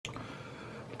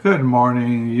Good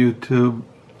morning, YouTube,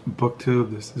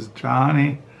 BookTube. This is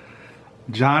Johnny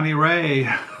Ray.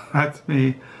 That's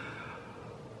me.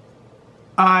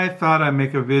 I thought I'd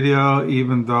make a video,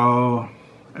 even though,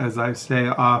 as I say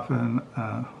often,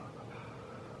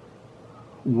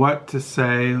 what to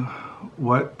say,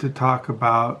 what to talk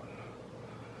about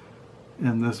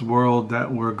in this world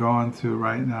that we're going through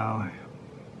right now.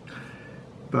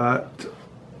 But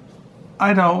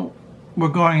we're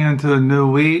going into a new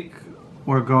week.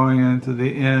 We're going into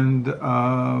the end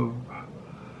of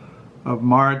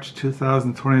March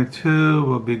 2022.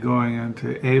 We'll be going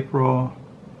into April.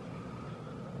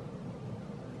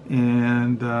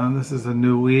 And this is a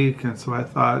new week, and so I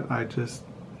thought I'd just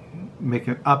make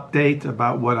an update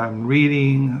about what I'm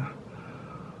reading,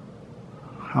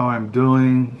 how I'm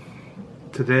doing.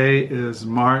 Today is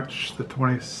March the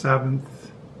 27th.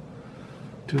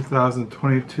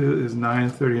 2022 is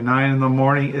 9:39 in the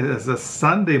morning. It is a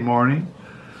Sunday morning,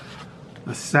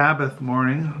 a Sabbath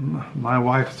morning. My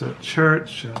wife's at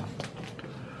church, and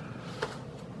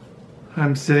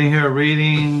I'm sitting here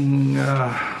reading.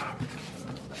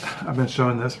 I've been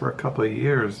showing this for a couple of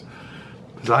years,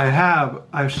 because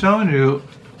I've shown you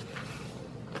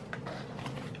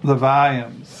the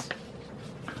volumes.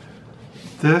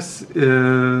 This is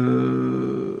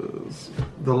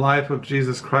The Life of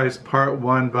Jesus Christ, Part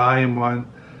 1, Volume 1,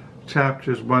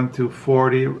 Chapters 1 through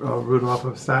 40, Ludolph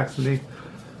of Saxony.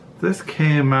 This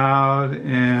came out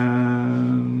in,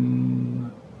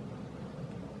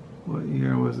 what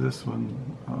year was this one?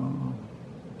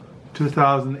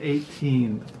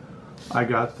 2018, I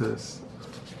got this.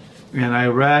 And I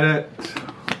read it,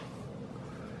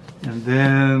 and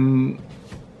then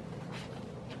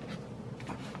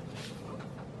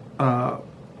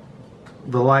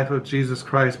The Life of Jesus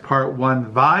Christ, Part 1,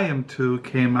 Volume 2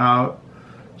 came out,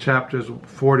 chapters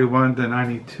 41 to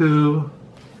 92.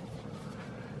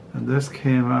 And this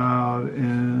came out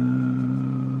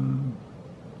in,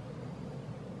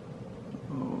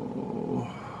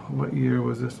 what year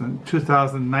was this in?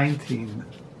 2019.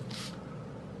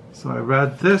 So I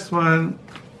read this one.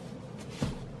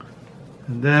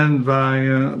 And then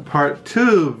Part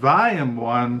 2, Volume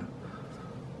 1,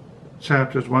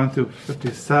 chapters 1 through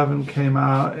 57 came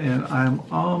out, and I'm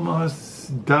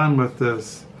almost done with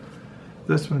this.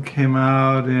 This one came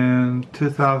out in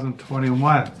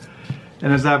 2021.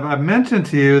 And as I've mentioned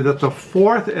to you, that the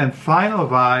fourth and final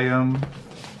volume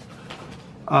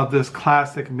of this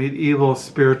classic medieval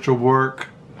spiritual work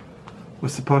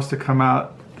was supposed to come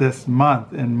out this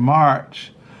month in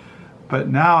March. But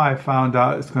now I found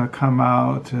out it's going to come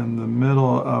out in the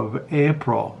middle of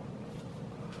April.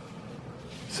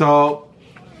 So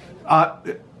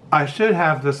I should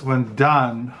have this one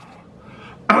done,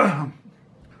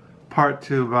 Part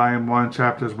 2, Volume 1,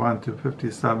 Chapters 1 to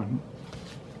 57.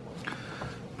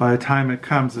 By the time it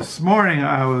comes this morning,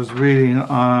 I was reading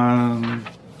on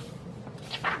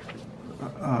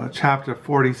Chapter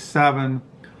 47,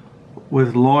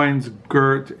 with loins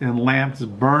girt and lamps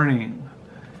burning.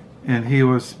 And he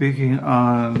was speaking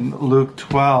on Luke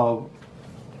 12.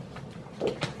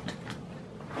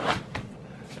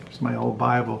 My old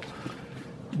Bible,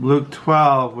 Luke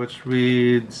 12, which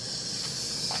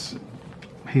reads,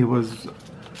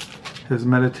 his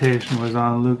meditation was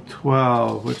on Luke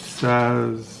 12, which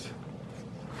says,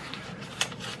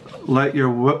 "Let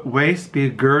your waist be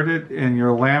girded and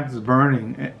your lamps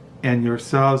burning, and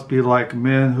yourselves be like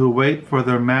men who wait for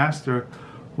their master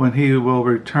when he will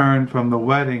return from the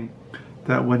wedding,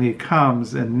 that when he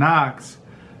comes and knocks,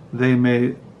 they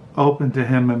may open to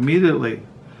him immediately.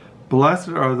 Blessed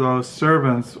are those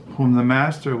servants whom the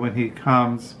master, when he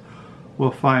comes,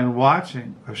 will find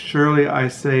watching. Surely I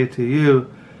say to you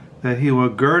that he will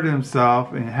gird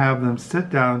himself and have them sit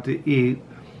down to eat,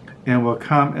 and will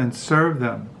come and serve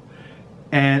them.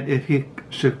 And if he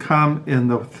should come in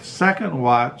the second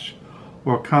watch,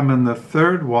 or come in the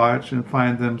third watch, and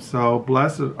find them so,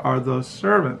 blessed are those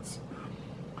servants.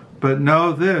 But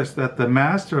know this, that the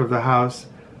master of the house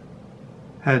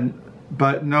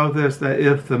But know this, that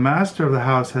if the master of the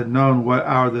house had known what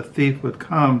hour the thief would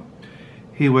come,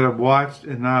 he would have watched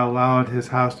and not allowed his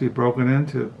house to be broken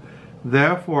into.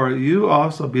 Therefore you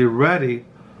also be ready,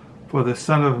 for the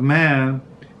Son of Man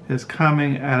is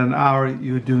coming at an hour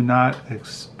you do not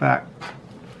expect."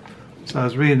 So I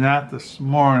was reading that this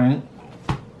morning.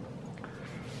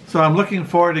 So I'm looking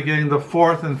forward to getting the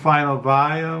fourth and final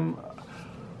volume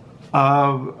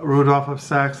of Ludolph of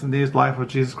Saxony's Life of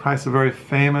Jesus Christ, a very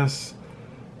famous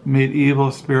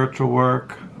medieval spiritual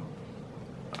work,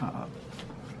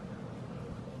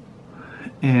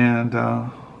 and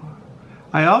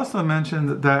I also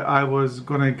mentioned that I was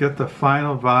going to get the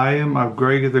final volume of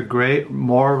Gregory the Great,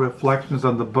 More Reflections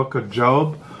on the Book of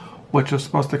Job, which was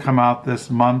supposed to come out this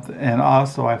month, and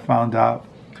also I found out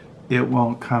it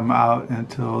won't come out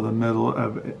until the middle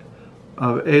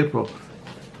of April.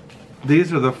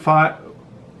 These are the five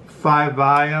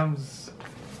volumes.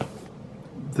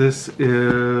 This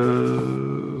is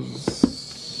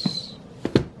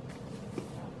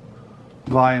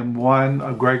Volume 1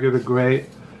 of Gregory the Great.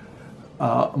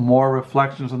 More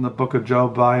Reflections on the Book of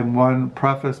Job, Volume 1,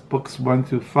 Preface, Books 1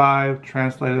 through 5,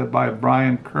 translated by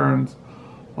Brian Kerns,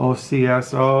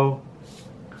 OCSO.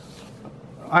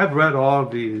 I've read all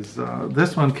of these.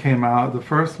 This one came out, the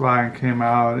first volume came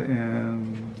out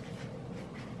in,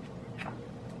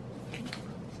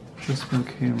 this one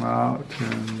came out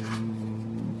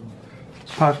in,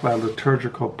 it's published by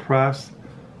Liturgical Press.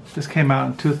 This came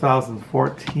out in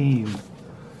 2014.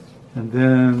 And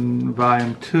then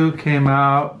Volume 2 came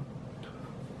out,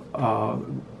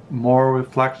 More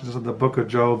Reflections of the Book of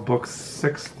Job, Books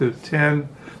 6 through 10.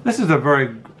 This is a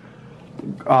very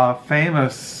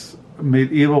famous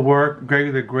medieval work.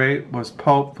 Gregory the Great was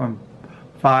Pope from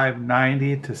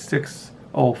 590 to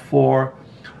 604,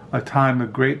 a time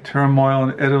of great turmoil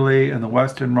in Italy and the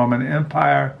Western Roman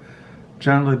Empire,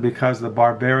 generally because of the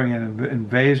barbarian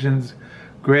invasions.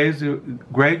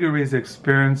 Gregory's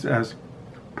experience as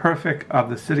prefect of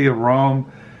the city of Rome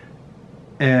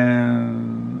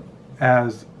and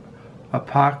as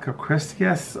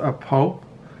Apocrisius, a pope,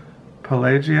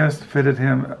 Pelagius, fitted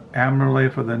him admirably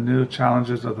for the new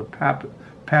challenges of the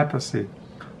papacy.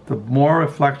 The More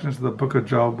Reflections of the Book of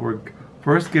Job were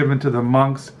first given to the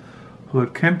monks who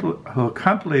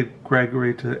accompanied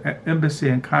Gregory to the embassy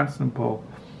in Constantinople.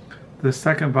 The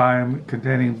second volume,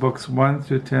 containing books 1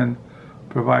 through 10,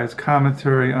 provides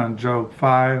commentary on Job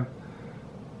 5,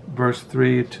 verse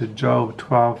 3 to Job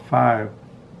 12:5.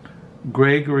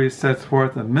 Gregory sets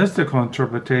forth a mystical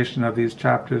interpretation of these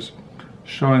chapters,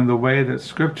 showing the way that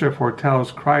Scripture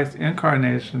foretells Christ's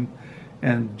incarnation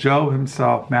and Job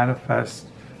himself manifests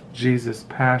Jesus'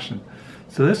 passion.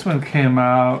 So this one came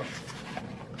out,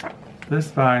 this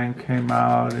volume came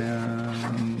out in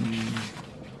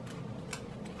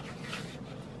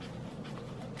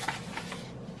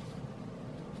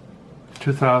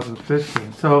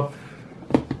 2015. So,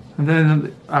 and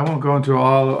then I won't go into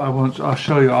all, I'll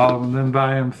show you all of them. Then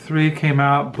Volume 3 came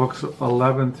out, books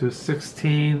 11 through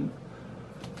 16.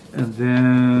 And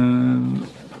then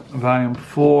Volume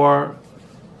 4,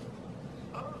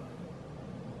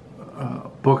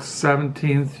 books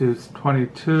 17 through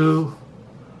 22.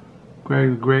 Gregory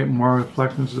the Great, More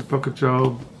Reflections of the Book of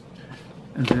Job.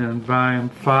 And then Volume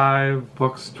 5,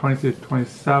 books 20 through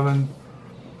 27.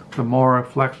 The More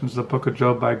Reflections of the Book of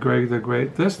Job by Gregory the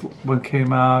Great. This one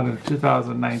came out in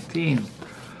 2019.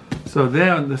 So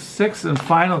then the sixth and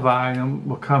final volume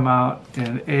will come out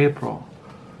in April.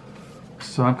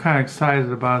 So I'm kind of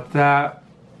excited about that.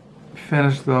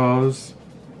 Finish those.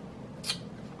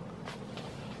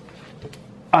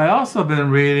 I also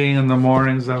been reading in the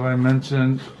mornings, as I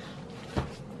mentioned,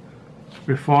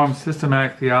 Reformed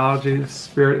Systematic Theology,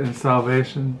 Spirit and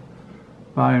Salvation,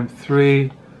 Volume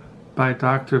 3, by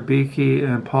Dr. Beeke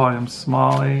and Paul M.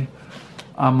 Smalley.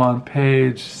 I'm on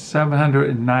page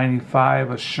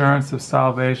 795, Assurance of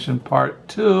Salvation, Part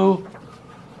 2.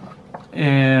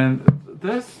 And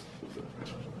this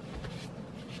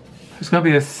is going to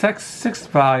be a sixth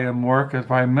volume work,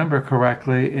 if I remember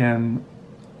correctly, and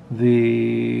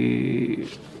the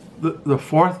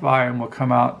fourth volume will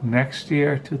come out next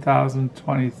year,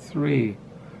 2023,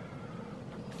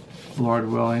 Lord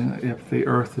willing, if the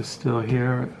earth is still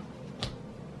here.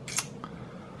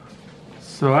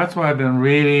 So that's what I've been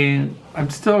reading.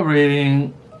 I'm still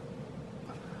reading.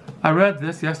 I read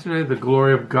this yesterday, The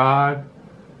Glory of God,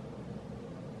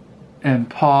 and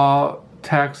Paul,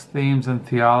 Text, Themes, and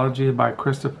Theology by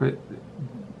Christopher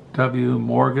W.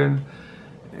 Morgan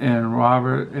and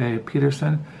Robert A.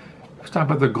 Peterson. It's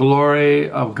talking about the glory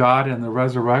of God and the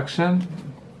resurrection.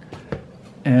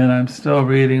 And I'm still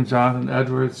reading Jonathan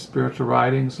Edwards' Spiritual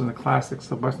Writings and the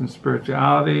Classics of Western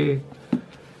Spirituality.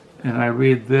 And I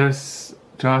read this,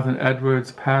 Jonathan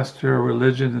Edwards, Pastor,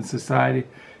 Religion and Society,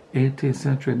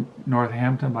 18th-Century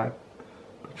Northampton by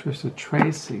Patricia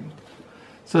Tracy.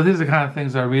 So these are the kind of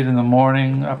things I read in the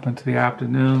morning up into the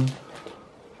afternoon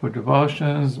for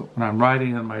devotions, when I'm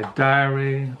writing in my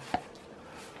diary.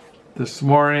 This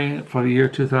morning, for the year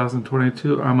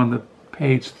 2022, I'm on the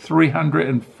page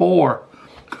 304.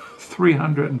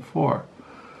 304.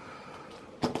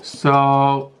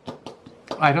 So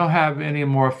I don't have any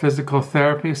more physical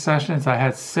therapy sessions. I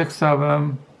had 6 of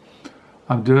them.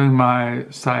 I'm doing my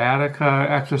sciatica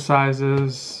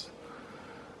exercises,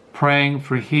 praying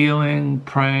for healing,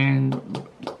 praying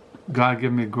God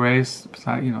give me grace.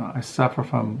 I suffer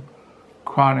from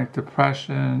chronic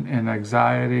depression and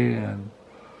anxiety, and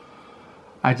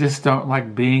I just don't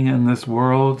like being in this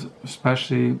world,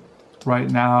 especially right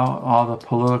now, all the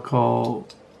political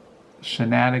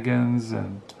shenanigans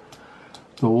and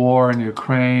the war in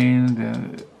Ukraine.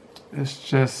 And it's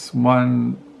just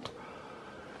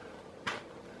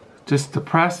just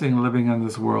depressing living in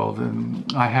this world,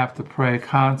 and I have to pray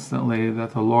constantly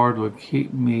that the Lord would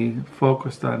keep me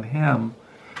focused on Him.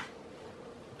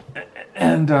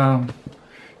 And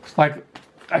it's like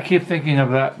I keep thinking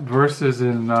of that verses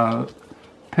in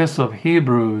Epistle of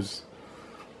Hebrews,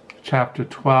 chapter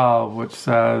 12, which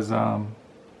says in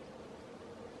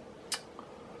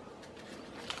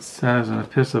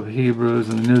Epistle of Hebrews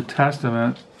in the New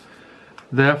Testament,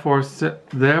 Therefore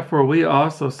we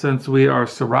also, since we are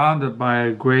surrounded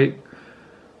by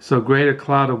so great a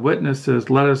cloud of witnesses,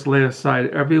 let us lay aside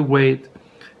every weight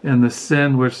and the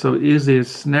sin which so easily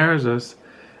ensnares us,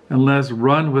 and let us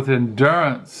run with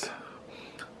endurance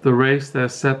the race that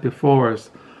is set before us,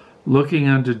 looking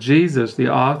unto Jesus, the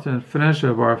author and finisher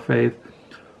of our faith,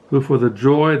 who for the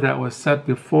joy that was set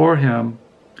before him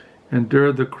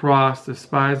endured the cross,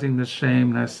 despising the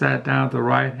shame, and has sat down at the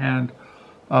right hand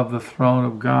of the throne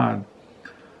of God.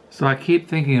 So I keep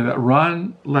thinking that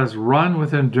let's run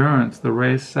with endurance the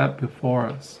race set before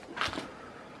us.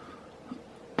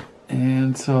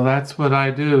 And so that's what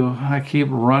I do. I keep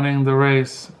running the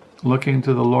race, looking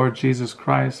to the Lord Jesus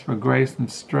Christ for grace and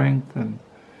strength, and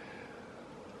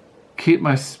keep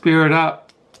my spirit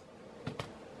up.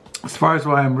 As far as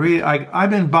what I'm reading, I've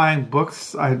been buying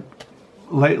books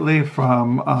lately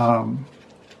from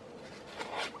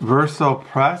Verso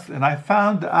Press, and I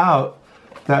found out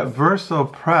that Verso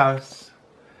Press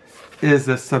is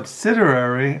a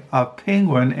subsidiary of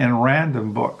Penguin and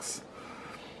Random Books.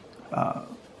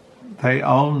 They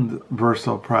owned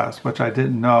Verso Press, which I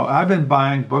didn't know. I've been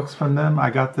buying books from them. I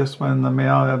got this one in the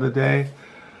mail the other day.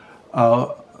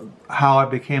 How I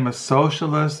Became a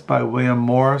Socialist by William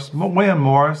Morris. William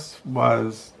Morris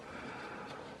was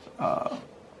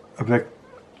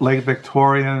late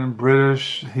Victorian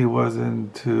British. He was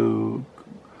into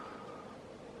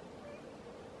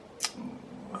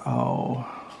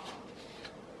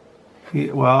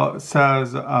it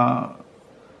says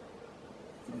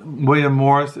William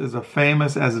Morris is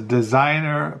famous as a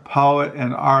designer, poet,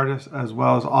 and artist, as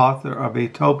well as author of a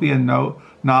utopian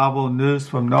novel, News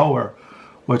from Nowhere,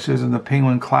 which is in the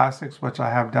Penguin Classics, which I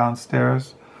have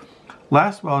downstairs.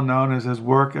 Less well known is his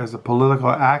work as a political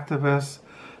activist,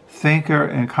 thinker,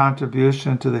 and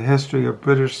contribution to the history of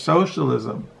British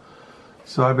socialism.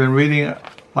 So I've been reading,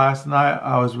 last night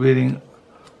I was reading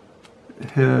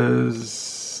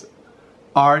his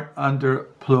Art Under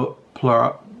Plutocracy,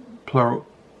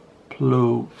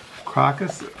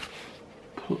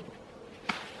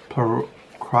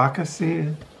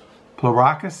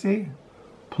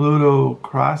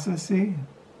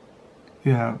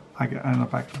 yeah, I don't know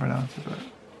if I can pronounce it, but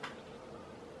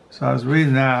so I was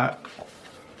reading that.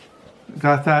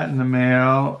 Got that in the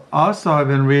mail. Also, I've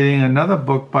been reading another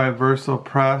book by Verso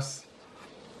Press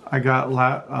I got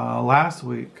last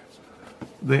week,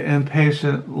 The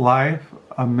Impatient Life,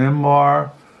 a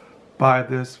memoir by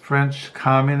this French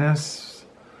communist,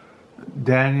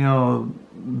 Daniel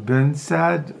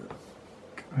Binsad.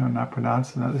 I'm not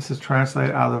pronouncing that. This is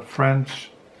translated out of French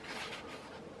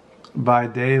by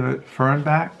David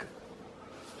Fernbach.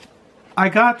 I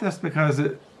got this because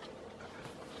it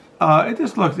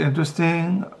just looked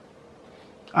interesting.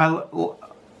 I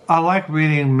like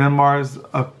reading memoirs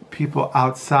of people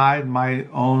outside my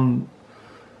own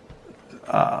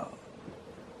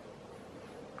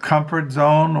comfort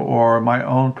zone or my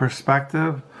own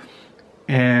perspective,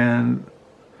 and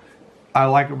I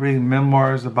like reading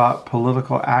memoirs about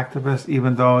political activists,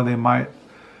 even though they might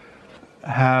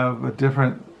have a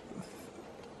different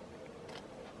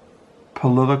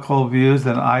political views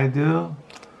than I do.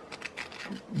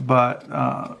 But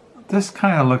this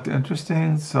kind of looked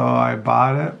interesting, so I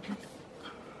bought it.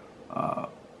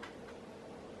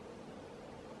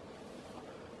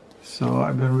 So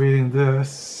I've been reading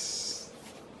this.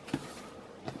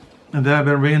 And then I've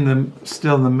been reading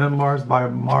the memoirs by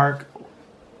Mark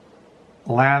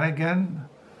Lanigan,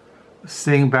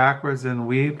 Sing Backwards and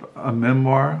Weep, a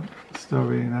memoir. Still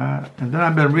reading that. And then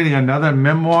I've been reading another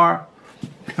memoir,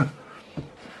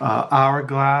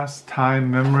 Hourglass, Time,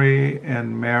 Memory,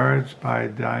 and Marriage by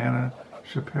Diana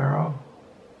Shapiro.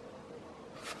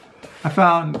 I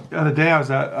found, the other day I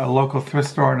was at a local thrift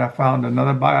store and I found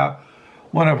another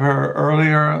one of her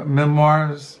earlier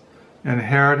memoirs,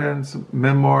 Inheritance,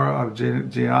 Memoir of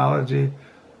Genealogy,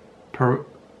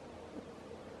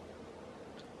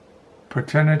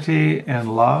 Paternity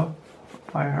and Love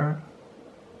by her.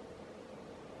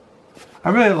 I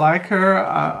really like her.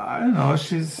 I don't know,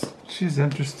 she's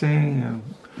interesting, and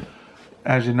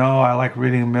as you know, I like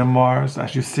reading memoirs.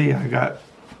 As you see, I got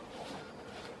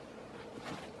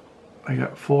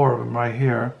 4 of them right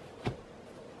here.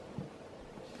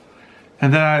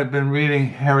 And then I've been reading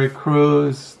Harry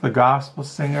Cruz, The Gospel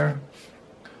Singer,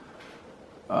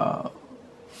 a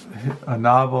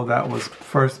novel that was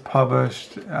first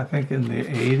published, I think, in the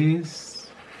 80s.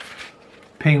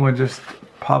 Penguin just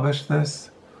published this.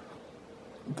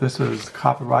 This was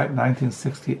copyright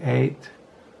 1968.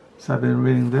 So I've been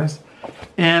reading this.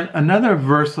 And another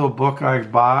versatile book I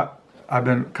bought,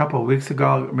 a couple of weeks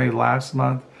ago, maybe last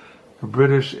month, The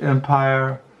British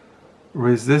Empire,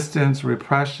 Resistance,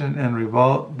 Repression, and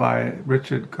Revolt by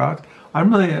Richard Gott. I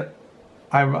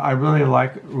really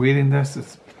like reading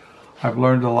this. I've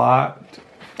learned a lot,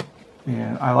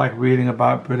 and I like reading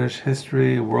about British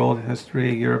history, world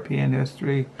history, European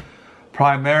history.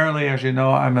 Primarily, as you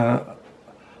know, I'm a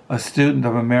student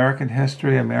of American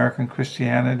history, American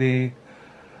Christianity,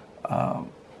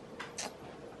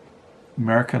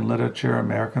 American literature,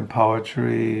 American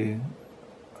poetry,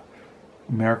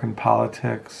 American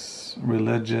politics,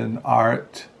 religion,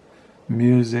 art,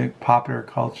 music, popular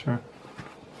culture.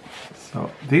 So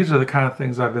these are the kind of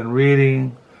things I've been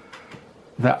reading,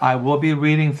 that I will be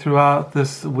reading throughout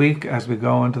this week as we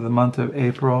go into the month of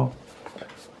April.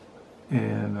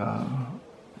 And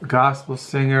Gospel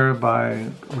Singer by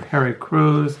Harry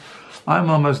Cruz. I'm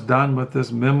almost done with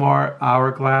this memoir,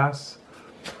 Hourglass,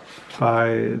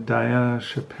 by Diana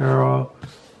Shapiro.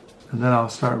 And then I'll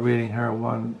start reading her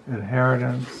one,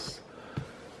 Inheritance.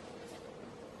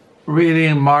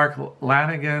 Reading Mark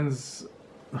Lanigan's,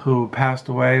 who passed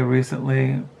away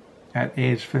recently at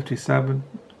age 57.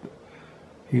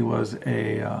 He was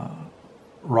a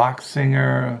rock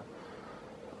singer.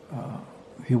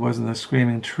 He was in the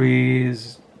Screaming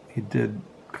Trees. He did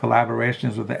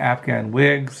collaborations with the Afghan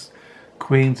Whigs,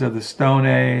 Queens of the Stone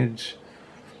Age.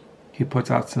 He puts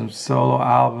out some solo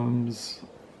albums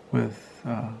with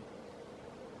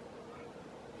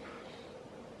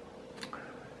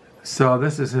so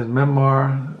this is his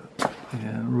memoir.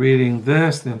 And reading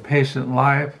this, The Impatient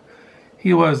Life.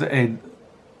 He was a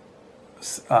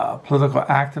political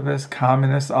activist,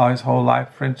 communist, all his whole life,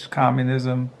 French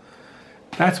communism.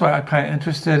 That's what I'm kind of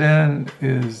interested in,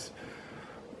 is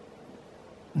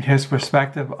his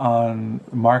perspective on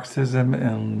Marxism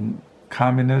and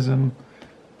communism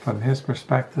from his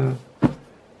perspective,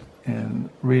 and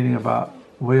reading about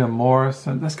William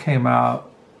Morrison. This came out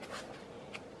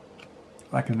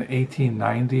like in the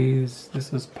 1890s.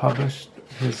 This was published,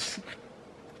 his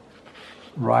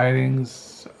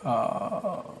writings,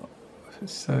 it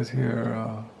says here,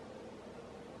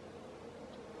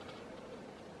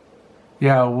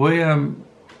 yeah, William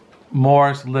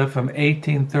Morris lived from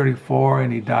 1834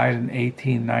 and he died in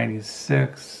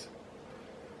 1896.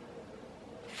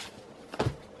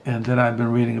 And then I've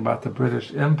been reading about the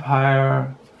British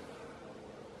Empire,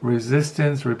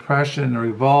 Resistance, Repression,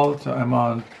 Revolt. I'm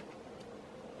on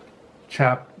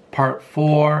part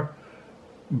 4.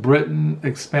 Britain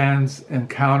expands and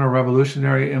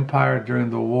counter-revolutionary empire during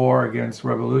the war against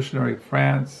revolutionary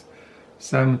France,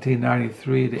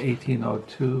 1793 to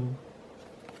 1802.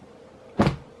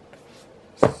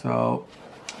 So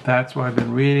that's what I've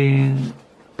been reading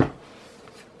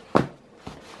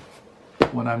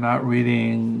when I'm not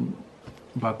reading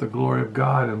about the glory of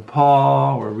God and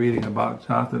Paul, or reading about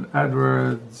Jonathan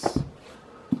Edwards,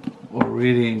 or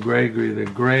reading Gregory the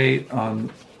Great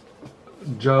on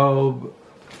Job,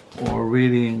 or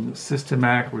reading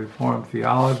Systematic Reformed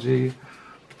Theology.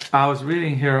 I was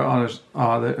reading here on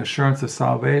the Assurance of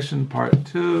Salvation, Part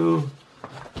 2,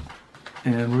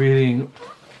 and reading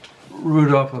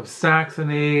Ludolph of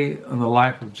Saxony on the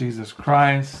life of Jesus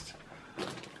Christ,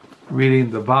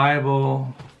 reading the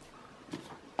Bible,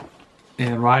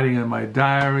 and writing in my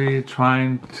diary,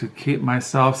 trying to keep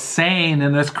myself sane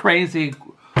in this crazy,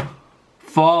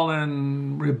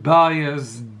 fallen,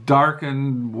 rebellious,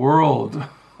 darkened world.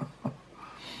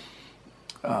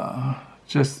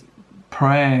 Just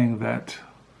praying that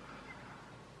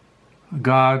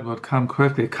God would come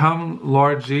quickly. Come,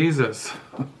 Lord Jesus.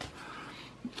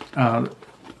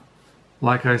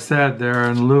 Like I said, there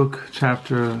in Luke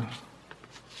chapter,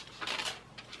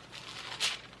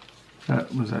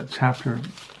 chapter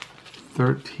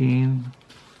 13.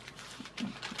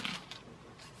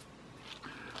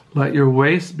 Let your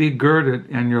waist be girded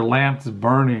and your lamps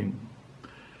burning.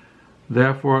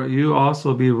 Therefore you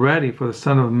also be ready, for the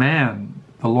Son of Man,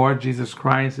 the Lord Jesus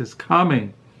Christ, is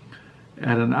coming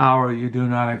at an hour you do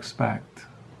not expect.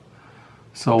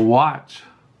 So watch.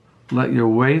 Let your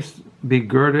waist be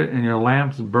girded and your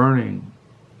lamps burning.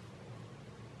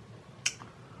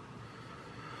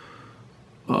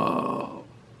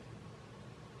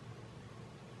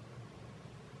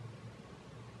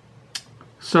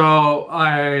 So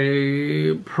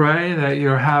I pray that you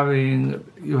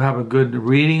have a good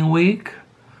reading week.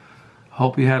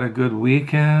 Hope you had a good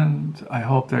weekend. I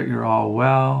hope that you're all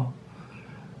well.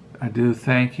 I do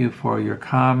thank you for your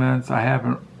comments.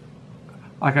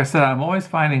 Like I said, I'm always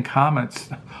finding comments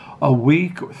a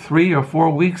week, 3 or 4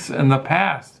 weeks in the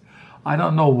past. I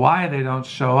don't know why they don't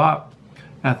show up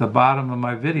at the bottom of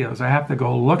my videos. I have to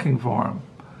go looking for them.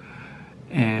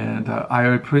 And I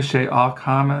appreciate all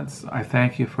comments. I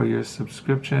thank you for your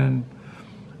subscription.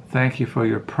 Thank you for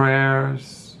your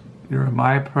prayers. You're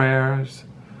my prayers.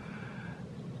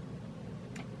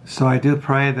 So I do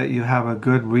pray that you have a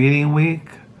good reading week.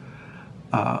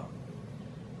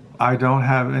 I don't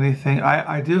have anything.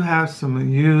 I do have some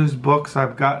used books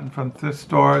I've gotten from thrift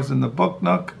stores in the Book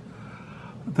Nook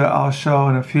that I'll show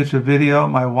in a future video.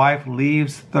 My wife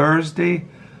leaves Thursday.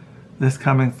 This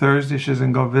coming Thursday, she's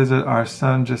going to go visit our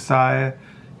son Josiah,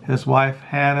 his wife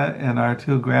Hannah, and our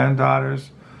 2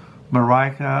 granddaughters,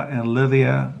 Marika and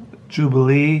Lydia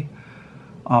Jubilee,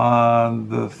 on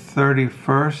the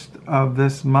 31st of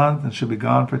this month, and she'll be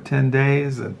gone for 10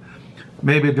 days. And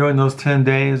maybe during those 10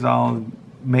 days, I'll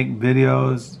make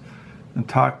videos and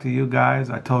talk to you guys.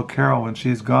 I told Carol when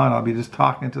she's gone, I'll be just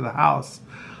talking to the house,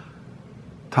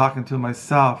 talking to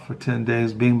myself for 10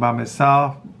 days, being by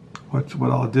myself.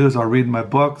 What I'll do is I'll read my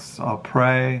books, I'll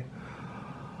pray,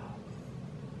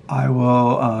 I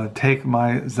will take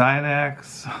my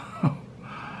Xanax,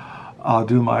 I'll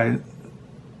do my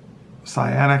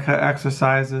sciatica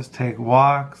exercises, take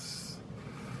walks,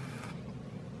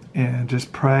 and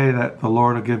just pray that the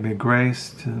Lord will give me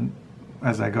grace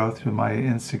as I go through my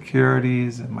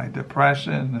insecurities and my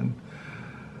depression and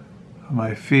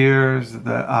my fears,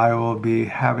 that I will be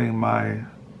having my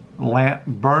lamp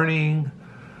burning,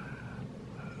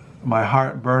 my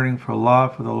heart burning for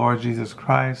love for the Lord Jesus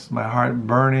Christ, my heart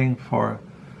burning for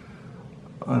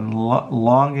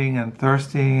longing and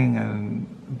thirsting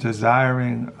and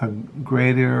desiring a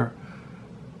greater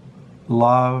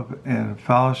love and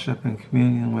fellowship and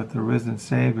communion with the risen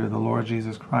Savior, the Lord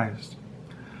Jesus Christ.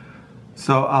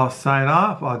 So I'll sign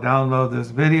off. I'll download this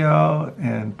video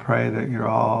and pray that you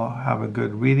all have a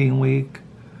good reading week.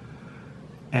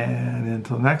 And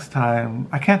until next time,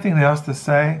 I can't think of anything else to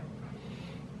say.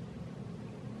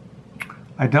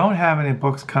 I don't have any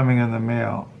books coming in the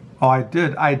mail. Oh, I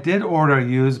did order a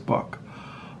used book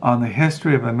on the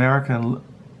history of American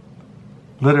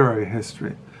literary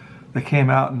history that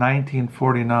came out in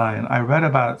 1949. I read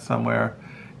about it somewhere,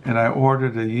 and I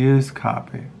ordered a used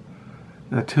copy.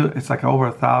 It's like over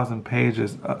 1,000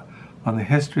 pages on the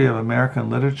history of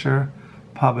American literature,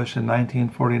 published in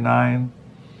 1949.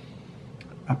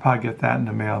 I'll probably get that in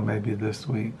the mail maybe this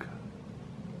week.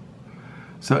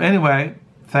 So anyway,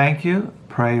 thank you.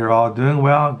 Pray you're all doing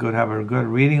well. Have a good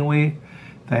reading week.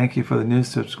 Thank you for the new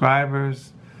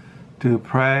subscribers. Do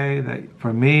pray that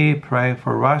for me, pray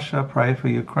for Russia, pray for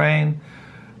Ukraine,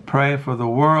 pray for the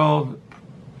world,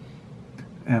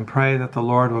 and pray that the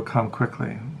Lord will come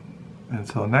quickly.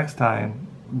 Until next time,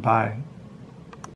 bye.